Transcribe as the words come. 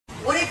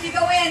What if you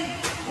go in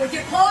with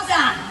your clothes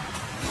on?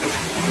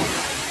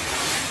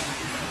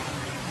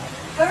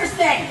 First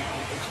thing,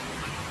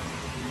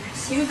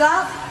 shoes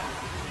off,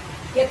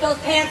 get those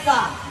pants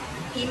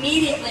off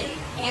immediately,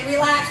 and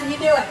relax when you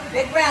do it.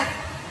 Big breath.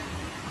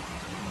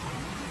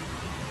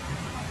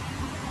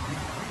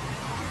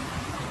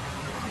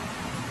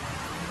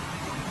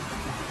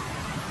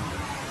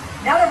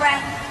 Another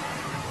breath.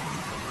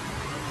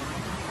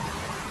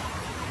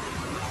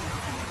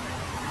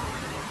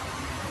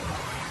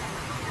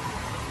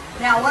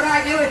 Now, what do I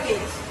do with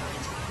these?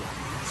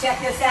 Check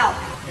this out.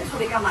 This will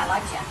become my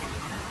life jacket.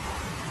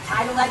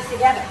 Tie the legs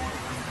together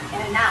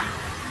in a knot.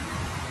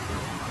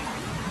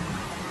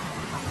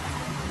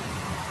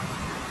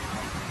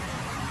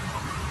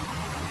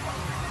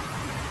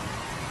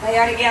 They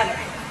are together.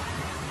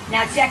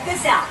 Now check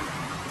this out.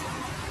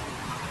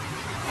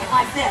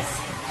 Like this.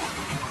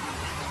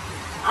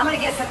 I'm going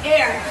to get some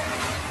air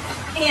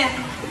in.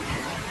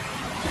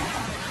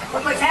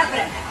 Look what's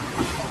happening.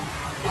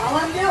 All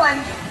I'm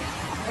doing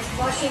is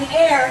flushing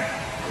air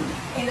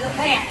into the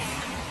pants.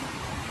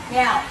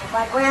 Now, if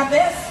I grab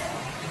this,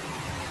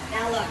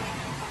 now look,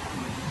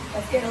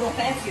 let's get a little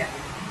fancier.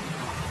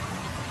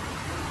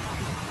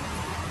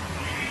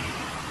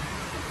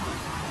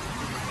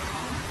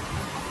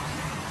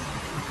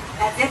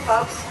 That's it,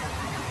 folks.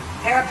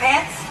 Pair of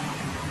pants,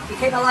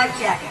 became a life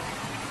jacket.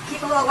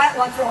 Keep a little wet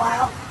once in a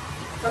while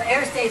so the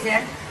air stays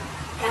in,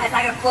 and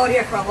I can float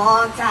here for a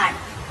long time.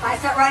 If I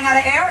start running out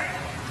of air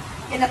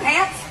in the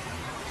pants,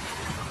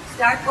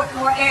 start putting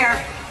more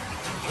air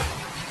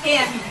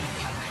in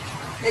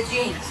the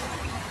jeans.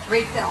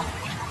 Refill.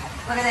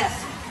 Look at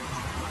this.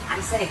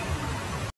 I'm safe.